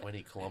a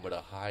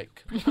 20-kilometre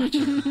hike.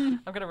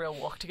 I've got a real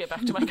walk to get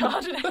back to my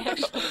car today,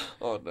 actually.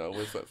 Oh no,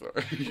 we're so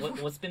sorry.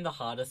 What's been the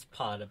hardest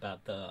part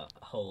about the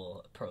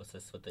whole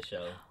process with the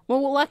show?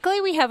 Well, luckily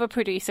we have a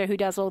producer who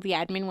does all the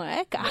admin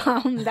work.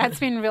 That's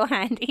been real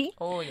handy.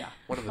 Oh, yeah.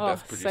 One of the Oh,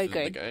 best so producers in the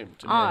good. game.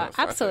 To be Oh, honest,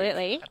 I think.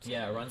 absolutely.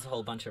 Yeah, it runs a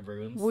whole bunch of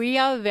rooms. We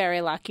are very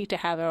lucky to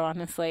have her,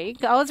 honestly.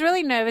 I was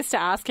really nervous to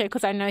ask her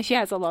because I know she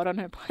has a lot on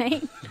her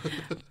plate.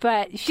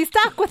 But she's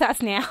stuck with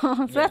us now,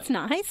 so that's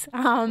nice.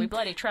 We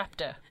bloody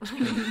trapped her.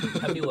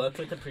 Have you worked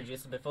with the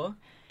producer before?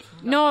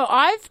 No,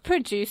 I've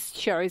produced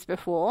shows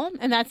before,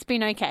 and that's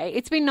been okay.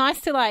 It's been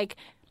nice to, like,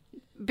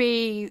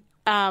 be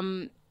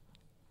kind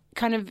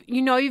of,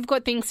 you've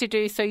got things to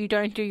do, so you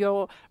don't do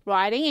your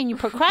writing and you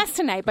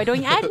procrastinate by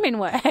doing admin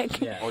work.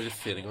 Yeah. Or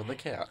just sitting on the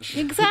couch.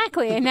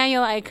 Exactly. And now you're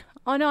like,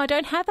 oh no, I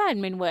don't have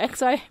admin work,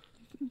 so I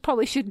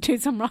probably should do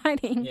some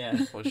writing.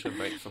 Yeah. Or should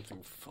make something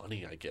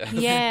funny, I guess.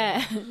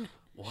 Yeah.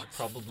 What's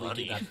Probably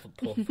funny? do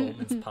that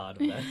performance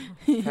part of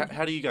that.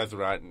 How do you guys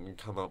write and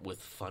come up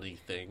with funny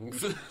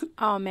things?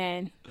 Oh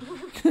man.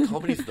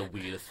 Comedy's the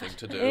weirdest thing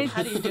to do. It's-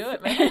 How do you do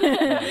it,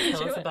 man?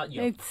 Tell us about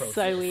your It's process.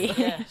 so weird.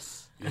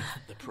 Yes.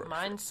 The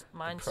process.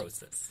 Mine's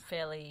process.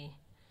 fairly.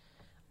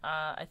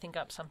 I think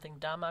up something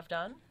dumb I've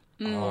done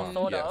Oh, or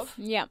thought yes. of,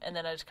 Yeah. and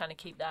then I just kind of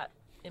keep that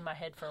in my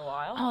head for a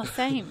while. Oh,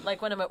 same.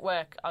 Like when I'm at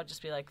work, I'll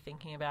just be like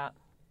thinking about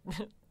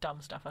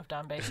dumb stuff I've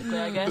done, basically,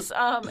 I guess.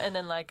 And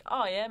then like,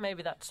 oh yeah,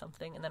 maybe that's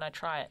something, and then I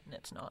try it and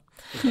it's not.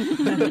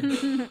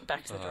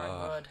 Back to the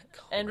drawing board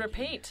and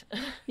repeat.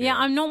 Yeah,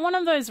 I'm not one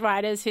of those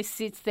writers who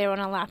sits there on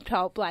a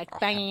laptop, like, Oh,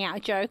 banging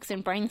out jokes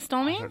and I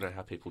brainstorming. don't know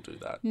how people do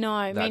that.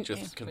 No, That me-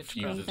 just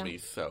confuses me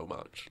so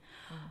much.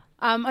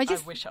 I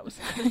just I wish I was.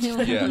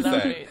 Yeah,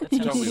 that same.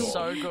 sounds Don't we all?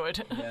 so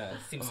good. Yeah,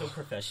 it seems so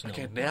professional.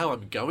 Okay, now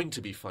I'm going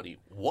to be funny.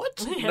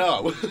 What?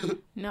 No.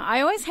 no. I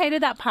always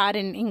hated that part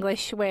in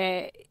English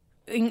where.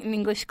 In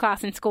English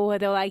class in school where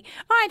they're like,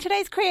 all right,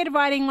 today's creative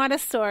writing, write a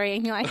story.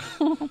 And you're like,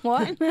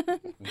 what?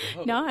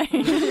 No.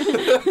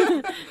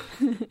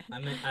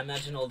 I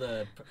imagine all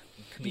the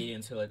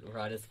comedians who are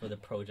writers for the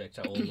project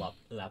are all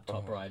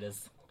laptop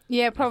writers.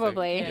 Yeah,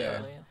 probably. Yeah, Yeah.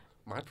 really.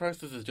 My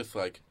process is just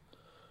like,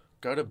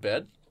 go to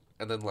bed,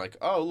 and then like,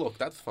 oh, look,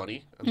 that's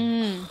funny.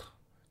 And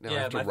now I Yeah,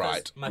 have to my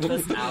write. my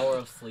first hour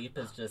of sleep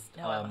is just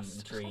No, I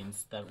must.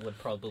 dreams that would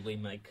probably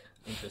make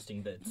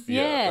interesting bits.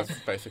 Yeah. That's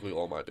basically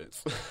all my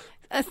bits.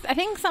 I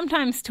think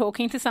sometimes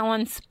talking to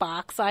someone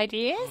sparks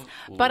ideas,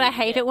 but I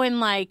hate it when,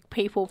 like,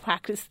 people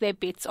practice their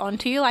bits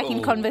onto you, like, in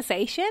Ooh.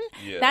 conversation.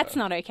 Yeah. That's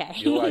not okay.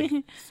 You're like,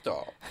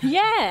 stop.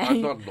 yeah.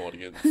 I'm not an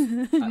audience.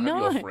 I'm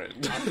No. your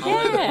friend.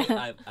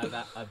 Yeah.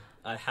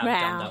 I have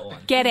done that Wow. one.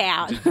 Get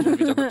out. Have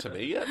you done that to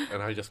me yet?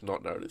 And I just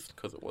not noticed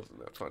because it wasn't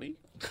that funny.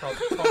 Probably.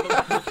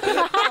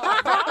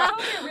 I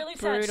told you a really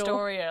sad Brutal.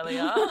 story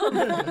earlier. Oh,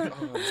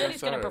 I'm so Said he's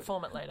going to sorry.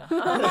 perform it later.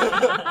 No,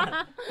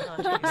 I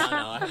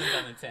haven't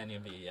done it to any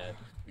of you yet.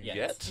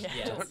 Yet?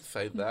 Yes. Don't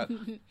say that.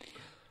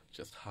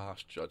 Just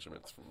harsh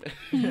judgments from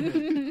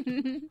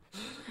me.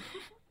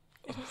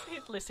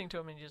 Listening to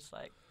him and you're just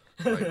like,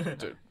 Like,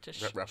 dude,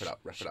 Just wrap it up.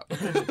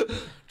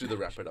 Do the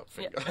wrap it up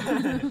finger.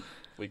 Yeah.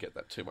 We get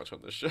that too much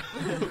on this show.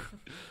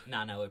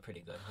 No, we're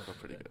pretty good. We're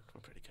pretty good.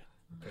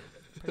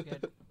 Pretty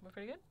good. We're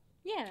pretty good?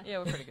 Yeah. Yeah,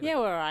 we're pretty good. Yeah,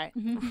 we're all right.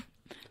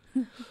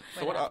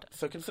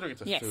 So considering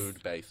it's a Yes.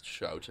 food-based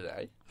show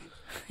today,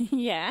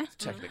 Yeah.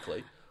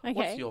 technically, Okay.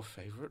 what's your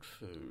favourite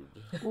food?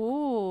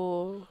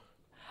 Ooh.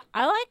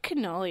 I like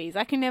cannolis.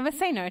 I can never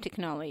say no to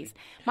cannolis.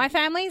 My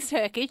family's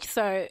Turkish,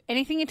 so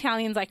anything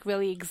Italian's like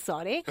really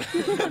exotic.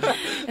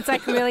 It's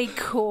like really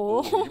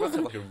cool. You must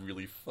have like a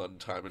really fun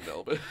time in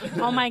Melbourne.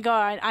 Oh my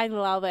god, I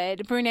love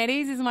it.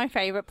 Brunetti's is my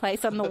favourite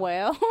place on the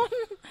world.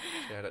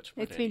 Shout out to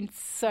It's Renee. been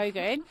so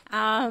good.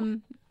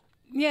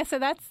 Yeah, so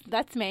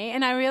that's me,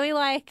 and I really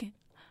like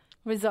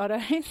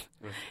risottos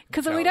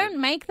because we Italian.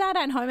 don't make that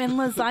at home, and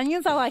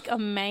lasagnas are like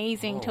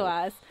amazing to Oh.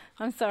 us.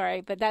 I'm sorry,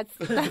 but that's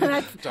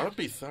Don't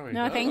be sorry.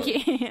 no, thank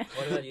you.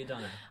 What about you,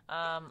 Donna?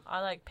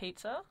 I like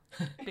pizza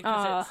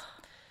because Oh.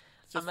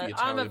 It's just I'm the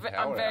Italian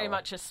power very hour.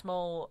 much a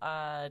small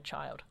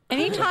child.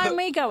 Anytime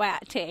we go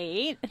out to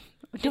eat,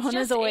 It's Donna's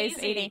just always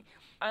easy. eating.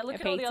 I look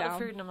a at all the pizza.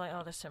 other food and I'm like,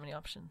 oh, there's so many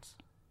options.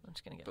 I'm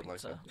just gonna get But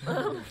like,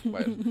 pizza.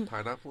 wait,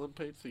 pineapple and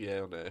pizza? Yeah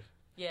or no?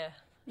 Yeah.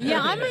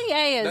 Yeah, I'm a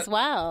yay as That-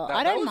 well.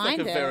 I that don't was mind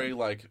like a it. very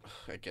like,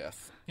 I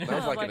guess. That was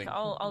I'm like, like, an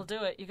I'll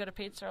do it. You got a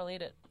pizza? I'll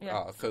eat it.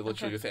 Yeah. so literally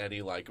Okay. just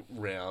any like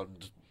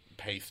round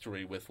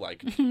pastry with like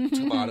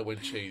tomato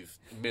and cheese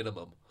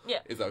minimum Yeah.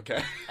 is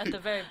okay. At the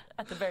very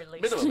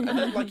least. Minimum, and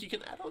then like you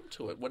can add on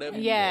to it whatever.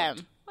 Yeah. You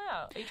want.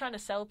 Wow. Are you trying to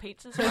sell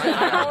pizzas?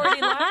 I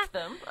already like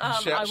them. I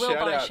will Shout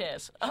buy out,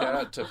 shares. Shout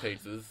out to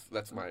pizzas.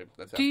 That's our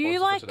Do you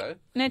sponsor like for today.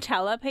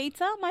 Nutella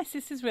pizza? My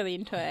sister's really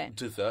into it.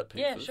 Dessert pizzas.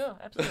 Yeah, sure,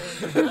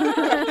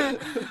 absolutely.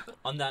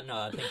 On that note,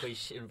 I think we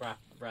should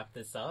wrap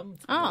this up.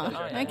 It's been Oh, a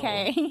pleasure.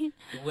 okay.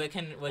 Where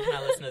can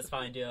our listeners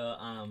find your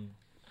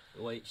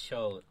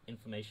show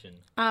information?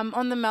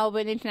 On the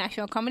Melbourne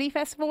International Comedy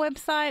Festival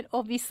website,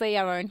 obviously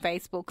our own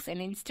Facebooks and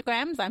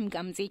Instagrams. I'm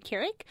Gumsy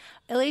Kirik.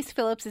 Elise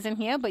Phillips isn't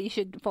here, but you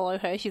should follow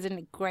her. She's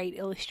a great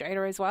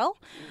illustrator as well.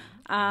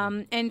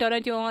 And Donna,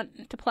 do you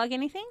want to plug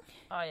anything?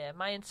 Oh yeah,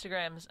 my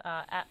Instagram's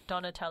at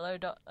Donatello.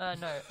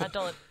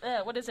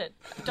 What is it?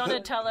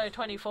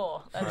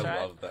 Donatello24. That's I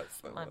right. love that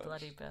so My much.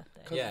 bloody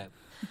birthday. Yeah.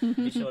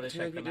 Be sure to Teenage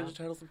check them Mutant out. Ninja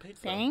Turtles and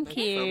pizza. Thank Makes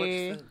so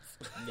you. much sense.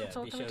 Yeah,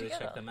 all be coming sure to check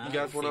together. them out. You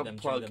guys See wanna them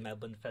plug- during the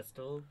Melbourne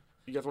Festival.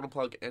 You guys want to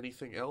plug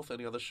anything else?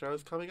 Any other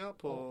shows coming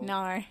up? Or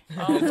No.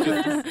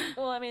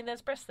 Well, I mean,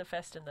 there's Breast of the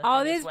Fest in the Oh,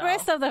 thing there's as well.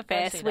 Breast of the Go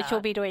Fest, see which we'll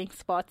that. be doing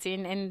spots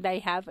in, and they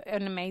have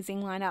an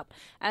amazing lineup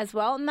as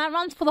well. And that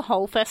runs for the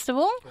whole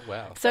festival.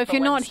 wow. So if for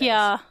you're not Wednesdays.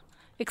 here,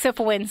 except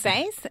for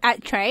Wednesdays,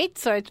 at Trade,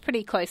 so it's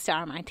pretty close to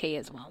RMIT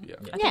as well. Yeah.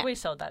 I Yeah. think we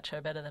sold that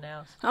show better than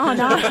ours. Oh,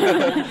 no.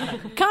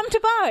 Come to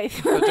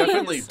both.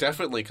 But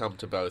definitely come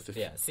to both. If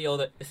Yeah, see all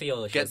the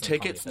shows. get in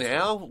tickets Comedy now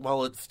Festival.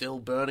 while it's still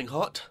burning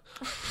hot.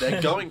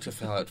 They're going to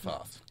sell it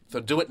fast. So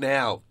do it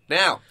now.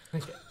 Now.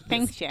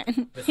 Thanks,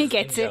 Jen. This He is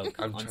gets In it. Joke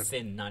I'm on trying-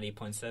 Sin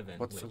 90.7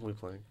 What song are we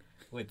playing?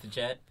 with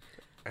Jet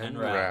And and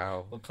Rao.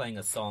 Rao. We're playing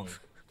a song,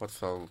 What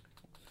song?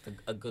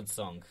 a good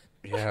song.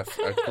 Yes,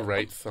 a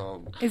great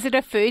song. Is it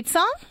a food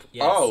song?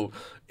 Yes. Oh,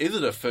 is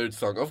it a food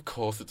song? Of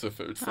course it's a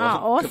food song.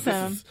 Oh, 'Cause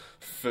awesome. This is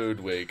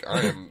Food Week.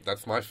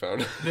 That's my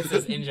phone. This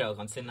is In Joke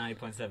on Sin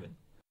 90.7.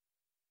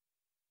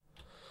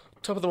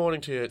 Top of the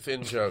morning to you. It's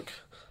In Joke.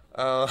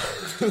 On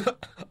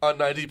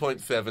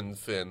 90.7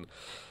 Sin.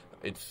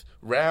 It's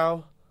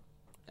Rao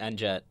And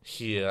Jet.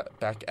 here,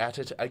 back at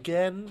it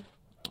again.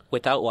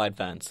 Without wide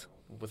fans.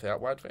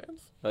 Without wide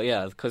fans? Oh,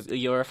 yeah, because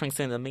you're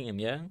referencing the meme,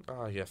 yeah?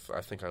 Oh, yes,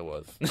 I think I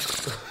was.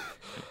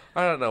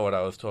 I don't know what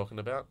I was talking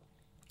about.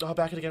 Oh,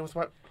 back it again with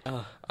what?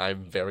 Oh.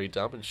 I'm very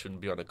dumb and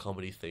shouldn't be on a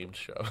comedy-themed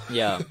show.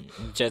 Yeah,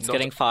 Jet's Not-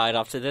 getting fired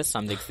after this.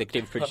 I'm the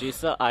executive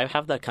producer. I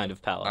have that kind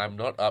of power. I'm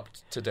not up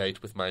to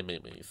date with my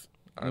memes.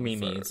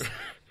 Memes.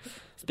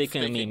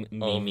 Speaking of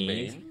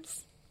memes,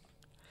 memes,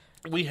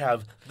 we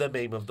have the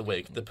meme of the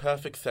week, the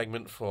perfect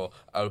segment for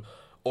an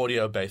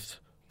audio-based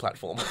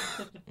platform.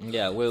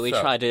 yeah, where we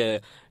So- try to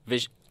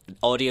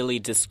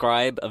audially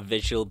describe a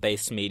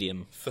visual-based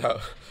medium. So,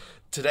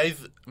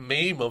 today's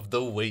meme of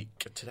the week.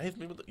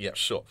 Yeah,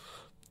 sure.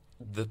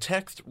 The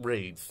text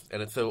reads,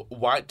 and it's a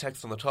white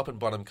text on the top and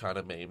bottom kind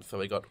of meme. So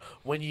we got,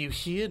 when you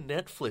hear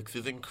Netflix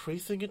is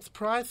increasing its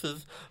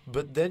prices,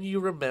 but then you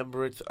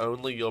remember it's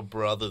only your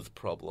brother's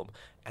problem.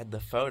 And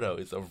the photo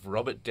is of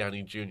Robert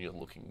Downey Jr.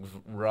 looking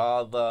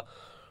rather...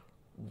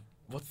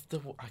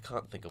 I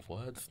can't think of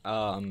words.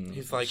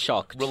 He's like...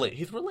 shocked.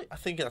 He's really... I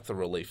think that's a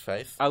relief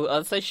face.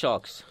 I'd say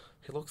shocked.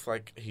 He looks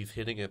like he's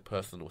hitting a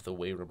person with a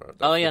Wii remote.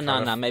 Oh, That's yeah, the no,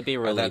 kind no, of- maybe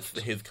and that's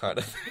relieved. his kind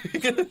of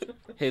thing.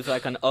 He's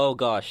like an, oh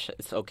gosh,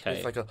 it's okay.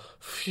 It's like a,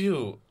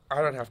 phew, I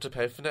don't have to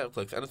pay for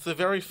Netflix. And it's a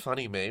very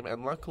funny meme,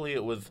 and luckily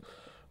it was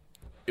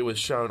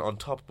shown on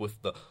top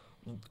with the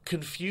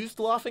confused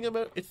laughing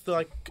emoji. It's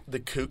like the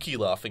kooky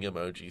laughing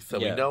emoji, so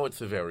Yeah. we know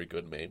it's a very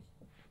good meme.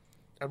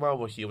 And while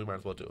we're here, we might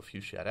as well do a few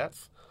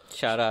shout-outs.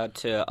 Shout out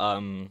to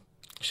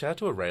Shout out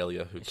to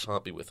Aurelia, who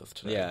can't be with us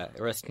today. Yeah,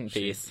 rest in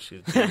peace.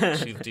 She's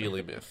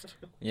dearly missed.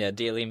 Yeah,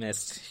 dearly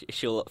missed.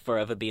 She'll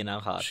forever be in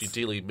our hearts. She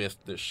dearly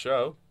missed this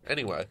show.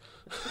 Anyway.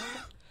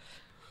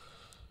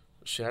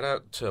 Shout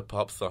out to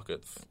Pop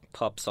Sockets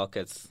Pop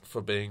sockets.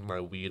 for being my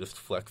weirdest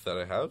flex that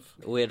I have.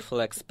 Weird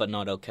flex, but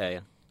not okay.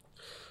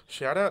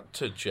 Shout out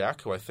to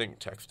Jack, who I think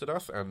texted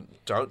us, and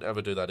don't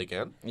ever do that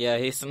again. Yeah,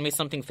 he sent me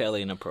something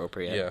fairly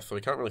inappropriate. Yeah, so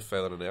we can't really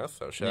say that now,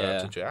 so shout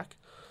out to Jack.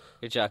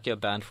 Hey, Jack, you're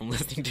banned from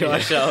listening to our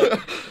show.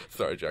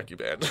 Sorry, Jack, you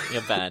banned.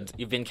 You're banned.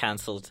 You've been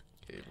cancelled.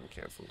 You've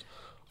been cancelled.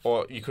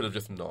 Or you could have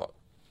just not.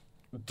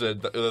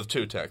 There's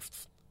 2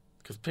 texts.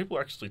 Because people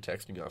are actually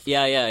texting us.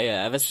 Yeah.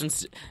 Ever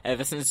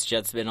since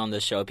Jet's been on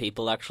the show,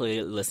 people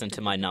actually listen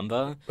to my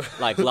number.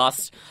 Like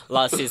last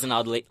season,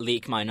 I'd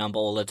leak my number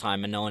all the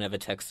time, and no one ever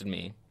texted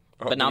me.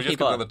 Oh, But now we just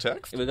people. got another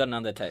text? We got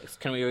another text.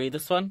 Can we read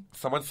this one?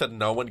 Someone said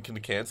no one can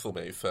cancel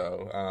me,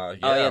 so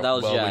yeah, that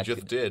was Jack. We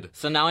just did.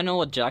 So now I know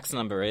what Jack's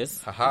number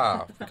is.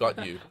 Haha,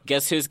 got you.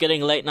 Guess who's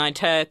getting late night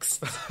texts?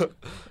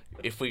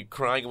 If we're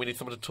crying and we need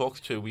someone to talk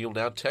to, we'll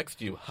now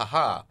text you.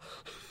 Haha.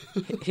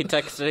 He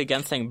texted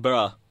again saying,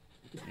 bruh.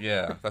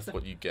 Yeah, that's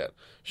what you get.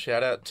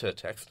 Shout out to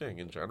texting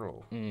in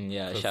general.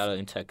 Yeah, shout out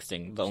in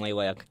texting. The only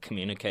way I can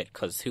communicate,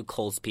 because who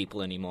calls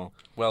people anymore?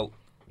 Well,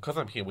 because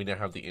I'm here, we now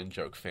have the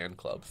In-Joke fan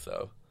club,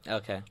 so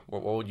Okay.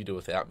 what would you do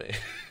without me?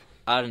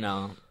 I don't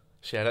know.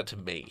 Shout out to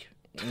me.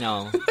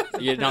 No,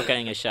 you're not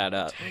getting a shout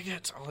out. Dang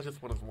it, I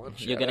just wanted one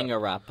shout You're getting out. a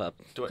wrap up,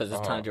 Do it- because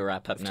it's time to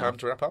wrap up It's now. time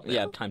to wrap up now?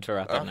 Yeah, time to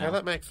wrap up Okay, now.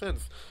 that makes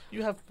sense.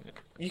 You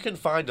can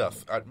find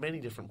us at many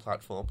different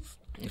platforms.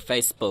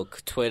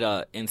 Facebook,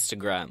 Twitter,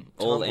 Instagram,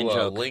 all Tumblr,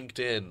 In-Joke.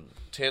 LinkedIn,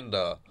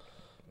 Tinder,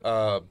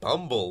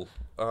 Bumble.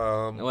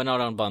 We're not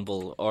on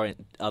Bumble or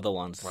other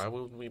ones. Why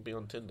wouldn't we be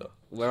on Tinder?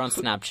 We're on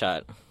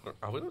Snapchat.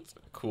 Are we not?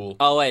 Cool.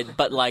 Oh, wait,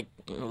 but,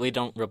 we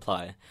don't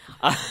reply.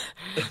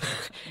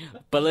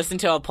 But listen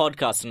to our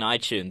podcast on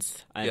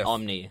iTunes and Yes.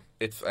 Omni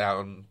It's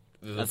on...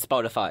 and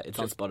Spotify. It's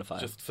on Spotify.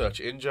 Just search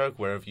In-Joke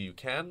wherever you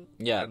can.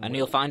 Yeah, and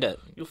you'll find it.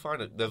 You'll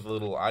find it. There's a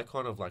little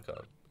icon of like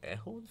a air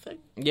horn thing.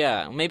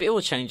 Yeah, maybe it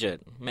will change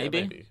it. Yeah,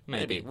 Maybe.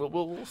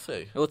 We'll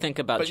see. We'll think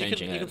about But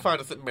changing you it. can find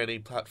us at many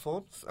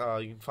platforms.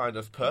 You can find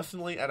us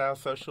personally at our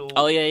social...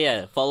 Oh,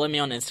 yeah. Follow me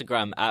on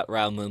Instagram at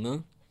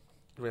RaoMumu.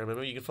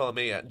 Remember, you can follow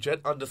me at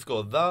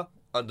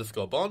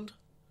jet_the_bond.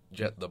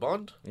 Jet the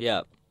Bond.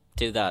 Yeah,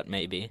 do that,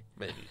 maybe.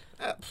 Maybe.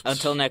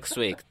 Until next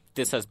week,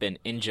 this has been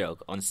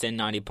In-Joke on Sin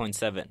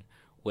 90.7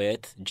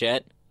 with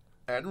Jet.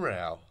 And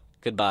Rao.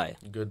 Goodbye.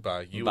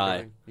 Goodbye. You're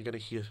going to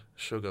hear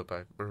Sugar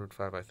by Maroon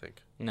 5, I think.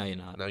 No, you're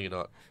not. No, you're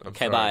not. I'm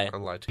Okay, sorry. bye. I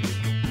lied to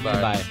you.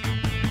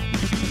 Bye.